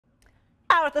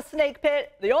Out at the snake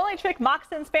pit, the only trick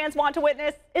Moccasins fans want to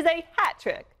witness is a hat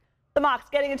trick. The Mocs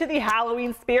getting into the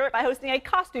Halloween spirit by hosting a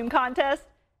costume contest,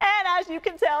 and as you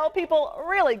can tell, people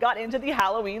really got into the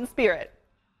Halloween spirit.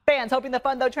 Fans hoping the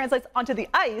fun, though, translates onto the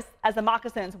ice as the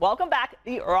Moccasins welcome back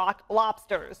the Rock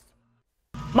Lobsters.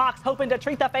 Mocs hoping to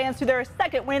treat the fans to their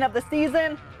second win of the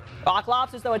season. Rock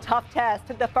Lobsters, though, a tough test,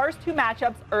 took the first two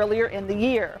matchups earlier in the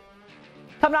year.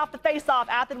 Coming off the face-off,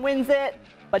 Athens wins it,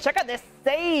 but check out this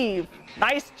save.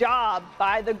 Nice job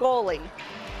by the goalie.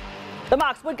 The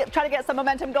Mocs would try to get some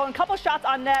momentum going, couple shots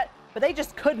on net, but they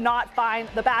just could not find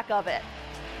the back of it.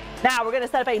 Now we're going to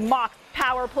set up a Mocs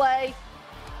power play.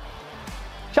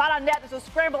 Shot on net, there's a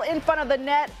scramble in front of the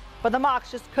net, but the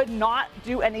Mocs just could not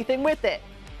do anything with it.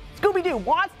 Scooby-Doo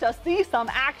wants to see some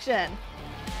action.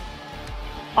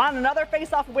 On another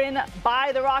face-off win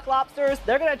by the Rock Lobsters,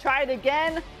 they're going to try it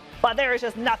again, but there is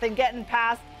just nothing getting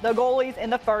past the goalies in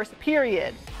the first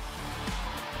period.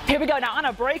 Here we go now on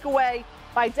a breakaway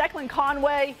by Declan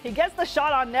Conway. He gets the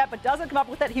shot on net, but doesn't come up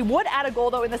with it. He would add a goal,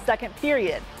 though, in the second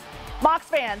period. Mocs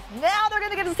fans, now they're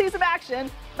going to get to see some action.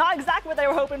 Not exactly what they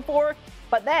were hoping for,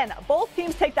 but then both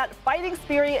teams take that fighting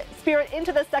spirit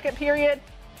into the second period.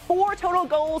 4 total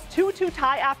goals, 2-2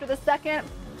 tie after the second.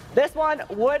 This one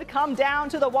would come down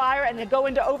to the wire and go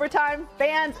into overtime.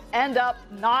 Fans end up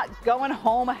not going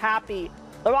home happy.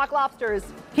 The Rock Lobsters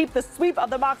keep the sweep of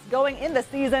the Mocs going in the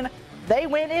season. They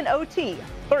win in OT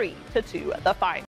 3-2 the final.